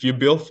if you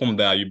build from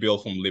that, you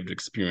build from lived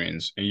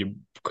experience, and you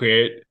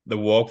create the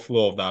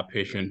workflow of that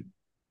patient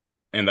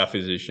and that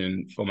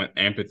physician from an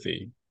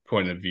empathy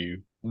point of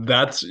view.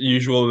 That's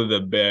usually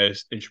the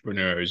best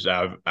entrepreneurs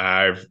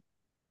I've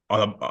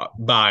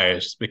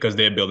biased because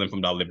they're building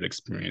from that lived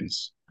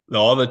experience.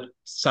 The other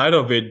side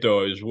of it,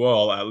 though, as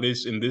well, at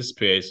least in this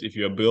space, if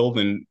you're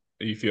building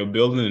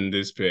in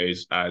this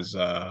space as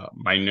a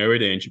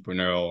minority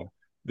entrepreneur,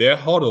 there are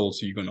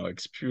hurdles you're gonna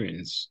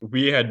experience.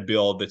 We had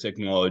built the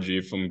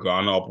technology from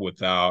ground up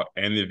without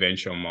any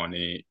venture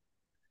money,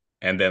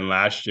 and then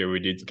last year we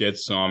did get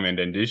some. And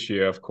then this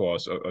year, of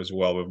course, as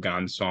well, we've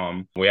gotten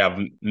some. We have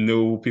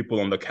new people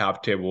on the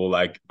cap table,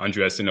 like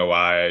Andres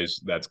Inouye,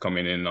 that's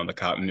coming in on the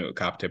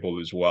cap table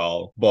as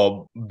well.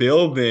 But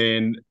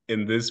building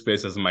in this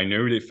space as a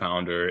minority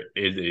founder,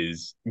 it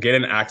is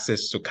getting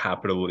access to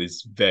capital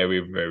is very,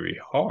 very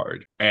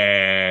hard.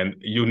 And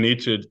you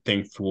need to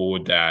think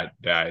through that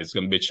it's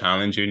going to be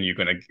challenging. You're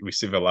going to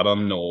receive a lot of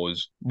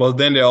no's. But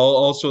then there are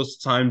also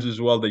times as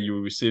well that you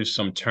receive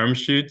some term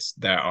sheets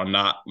that are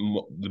not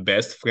the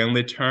best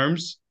friendly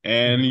terms,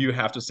 and you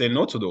have to say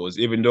no to those,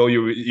 even though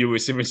you're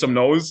receiving some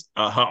no's.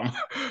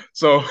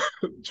 So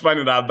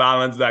finding that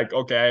balance, like,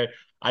 okay,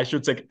 I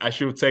should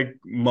take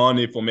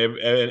money from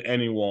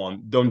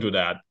anyone. Don't do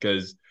that,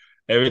 because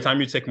every time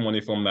you take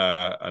money from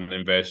an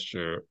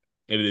investor,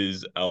 it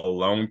is a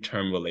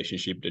long-term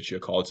relationship that you're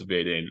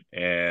cultivating,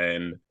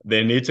 and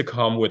they need to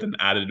come with an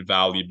added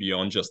value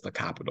beyond just the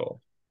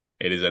capital.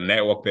 It is a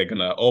network they're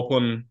gonna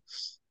open.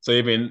 So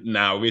even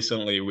now,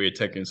 recently, we're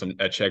taking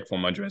a check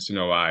from Andres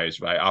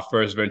Inouye, right? Our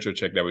first venture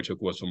check that we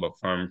took was from a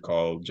firm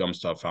called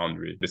Jumpstart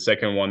Foundry. The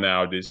second one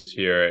now this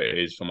year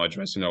is from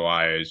Andres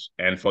Inouye,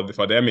 and for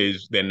them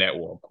is their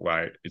network,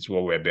 right? It's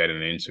what we're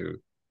betting into,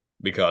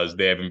 because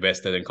they have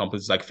invested in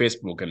companies like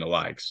Facebook and the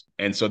likes.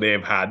 And so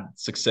they've had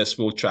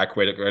successful track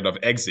record of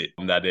exit,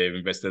 that they've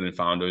invested in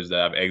founders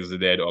that have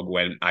exited or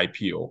went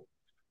IPO.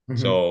 Mm-hmm.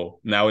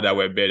 So now that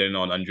we're betting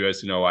on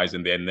Andres Inouye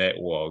and their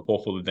network,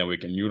 hopefully then we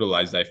can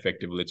utilize that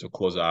effectively to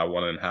close our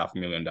 $1.5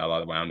 million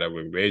round that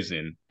we're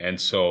raising. And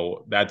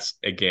so that's,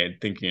 again,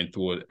 thinking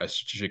through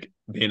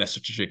being a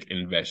strategic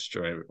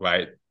investor,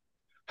 right?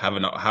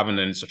 Having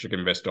a strategic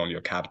investor on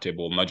your cap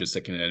table, not just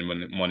taking any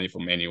money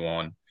from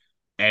anyone.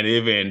 And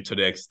even to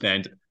the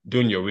extent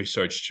doing your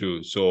research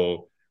too.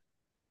 So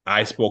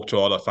I spoke to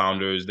other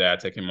founders that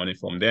are taking money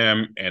from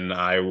them, and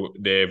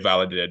they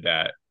validated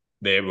that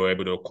they were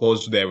able to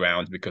close their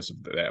rounds because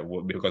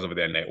of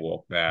their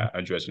network that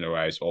Andres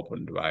Inouye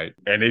opened, right?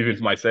 And even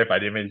for myself,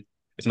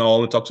 it's not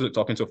only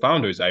talking to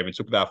founders. I even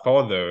took that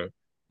further.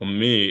 For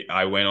me,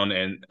 I went on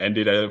and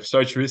did a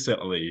search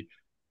recently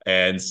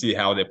and see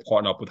how they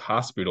partner up with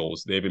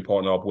hospitals. They've been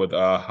partnered up with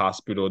a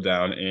hospital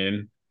down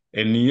in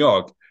New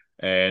York.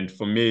 And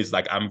for me, it's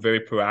like I'm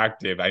very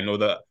proactive.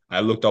 I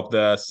looked up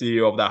the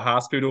CEO of that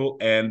hospital,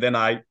 and then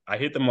I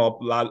hit them up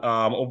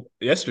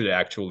yesterday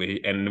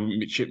actually, and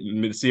the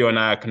CEO and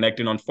I are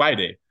connecting on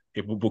Friday.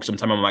 If we book some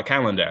time on my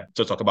calendar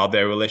to talk about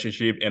their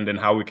relationship and then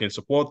how we can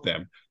support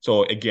them.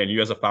 So again,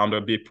 you as a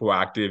founder, be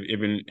proactive,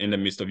 even in the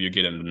midst of you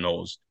getting the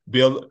no's.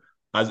 Build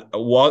as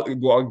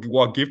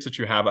what gift that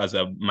you have as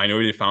a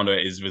minority founder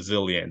is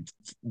resilient.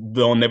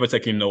 They'll never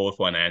take a no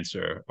for an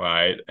answer,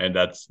 right? And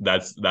that's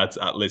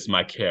at least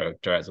my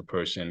character as a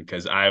person,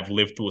 because I've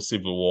lived through a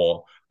civil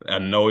war.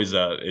 And no is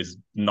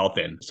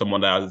nothing.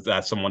 Someone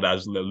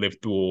that's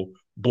lived through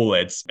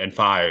bullets and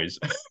fires.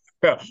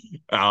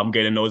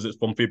 Getting no's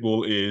from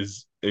people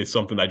is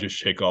something I just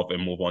shake off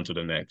and move on to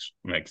the next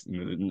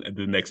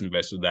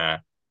investor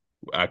that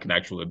I can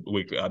actually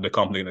the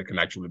company that can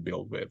actually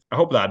build with. I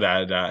hope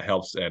that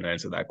helps and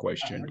answer that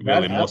question.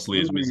 Really,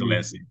 mostly is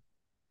resiliency.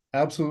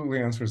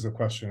 Absolutely answers the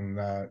question.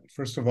 That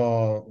first of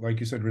all, like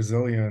you said,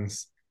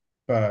 resilience.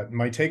 But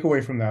my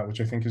takeaway from that,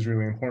 which I think is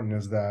really important,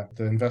 is that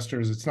the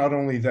investors, it's not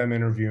only them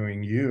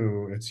interviewing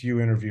you, it's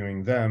you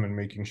interviewing them and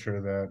making sure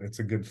that it's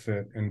a good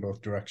fit in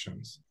both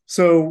directions.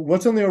 So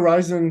what's on the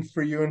horizon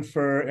for you and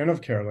for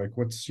InnovCare? Like,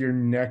 what's your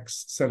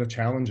next set of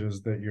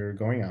challenges that you're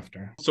going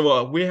after?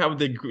 So we have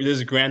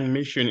this grand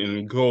mission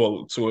and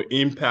goal to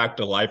impact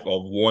the life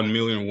of 1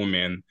 million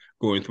women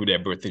going through their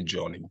birthing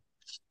journey.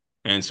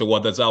 And so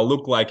what does that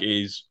look like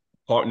is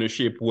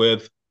partnership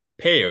with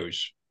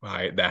payers,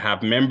 right, that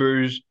have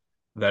members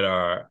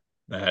that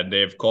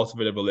they've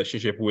cultivated a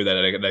relationship with,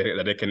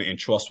 that they can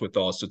entrust with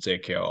us to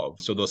take care of.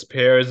 So those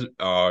pairs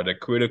are the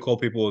critical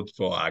people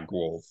for our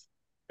growth.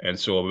 And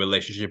so a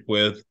relationship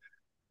with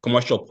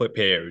commercial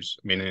payers,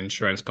 meaning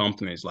insurance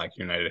companies like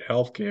United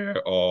Healthcare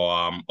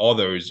or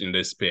others in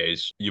this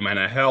space,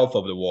 Humana Health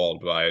of the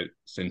world, right,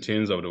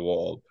 Centene's of the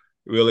world,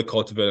 really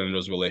cultivating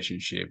those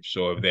relationships.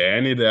 So if there are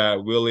any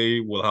that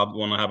really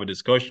want to have a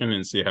discussion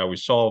and see how we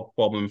solve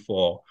problem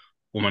for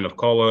women of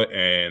color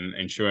and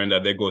ensuring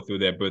that they go through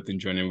their birthing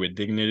journey with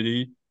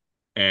dignity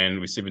and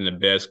receiving the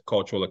best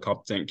cultural and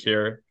competent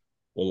care,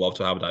 we'll love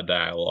to have that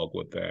dialogue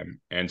with them.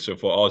 And so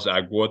for us,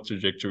 our growth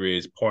trajectory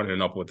is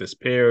partnering up with these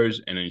payers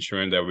and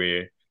ensuring that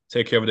we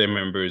take care of their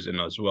members, and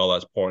as well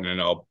as partnering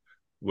up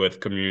with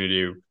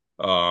community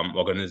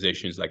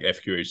organizations like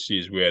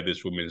FQHCs, where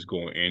this woman is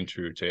going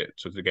into to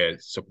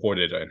get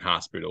supported in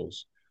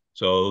hospitals.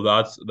 So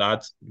that's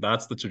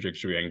the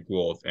trajectory and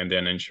growth, and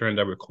then ensuring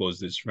that we close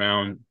this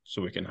round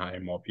so we can hire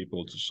more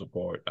people to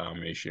support our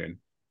mission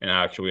and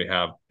actually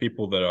have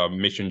people that are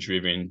mission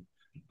driven,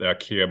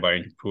 that care about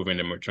improving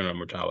the maternal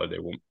mortality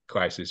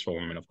crisis for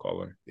women of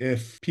color.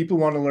 If people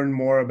want to learn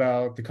more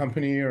about the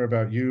company or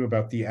about you,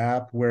 about the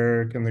app,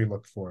 where can they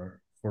look for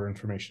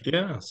information?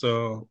 Yeah,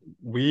 so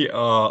we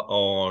are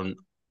on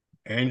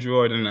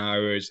Android and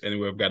iOS, and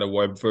we've got a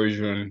web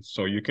version.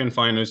 So you can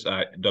find us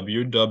at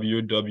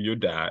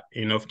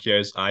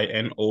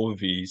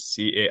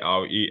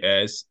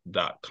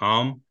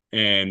www.innovcares.com.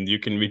 And you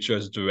can reach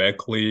us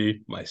directly,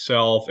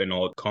 myself and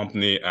our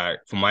company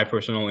for my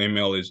personal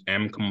email is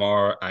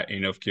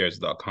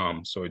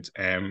mkamara@innovcares.com. So it's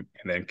M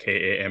and then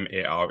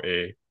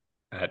KAMARA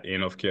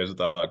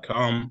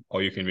 @innovcares.com,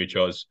 or you can reach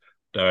us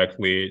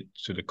directly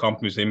to the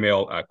company's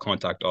email at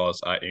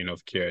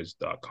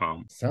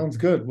contact@innovcares.com. Sounds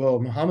good. Well,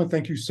 Mohammed,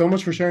 thank you so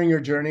much for sharing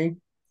your journey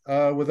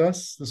with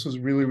us. This was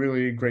really,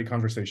 really great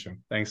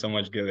conversation. Thanks so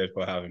much, Gilead,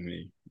 for having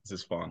me. This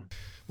is fun.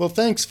 Well,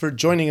 thanks for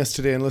joining us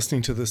today and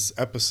listening to this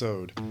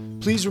episode.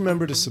 Please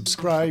remember to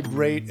subscribe,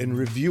 rate, and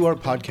review our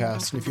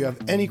podcast. And if you have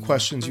any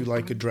questions you'd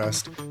like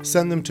addressed,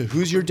 send them to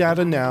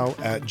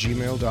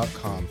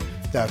who'syourdadanow@gmail.com.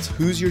 That's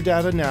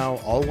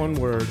who'syourdadanow, all one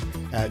word,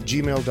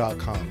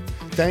 @gmail.com.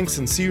 Thanks,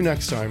 and see you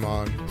next time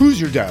on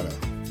Who's Your Data?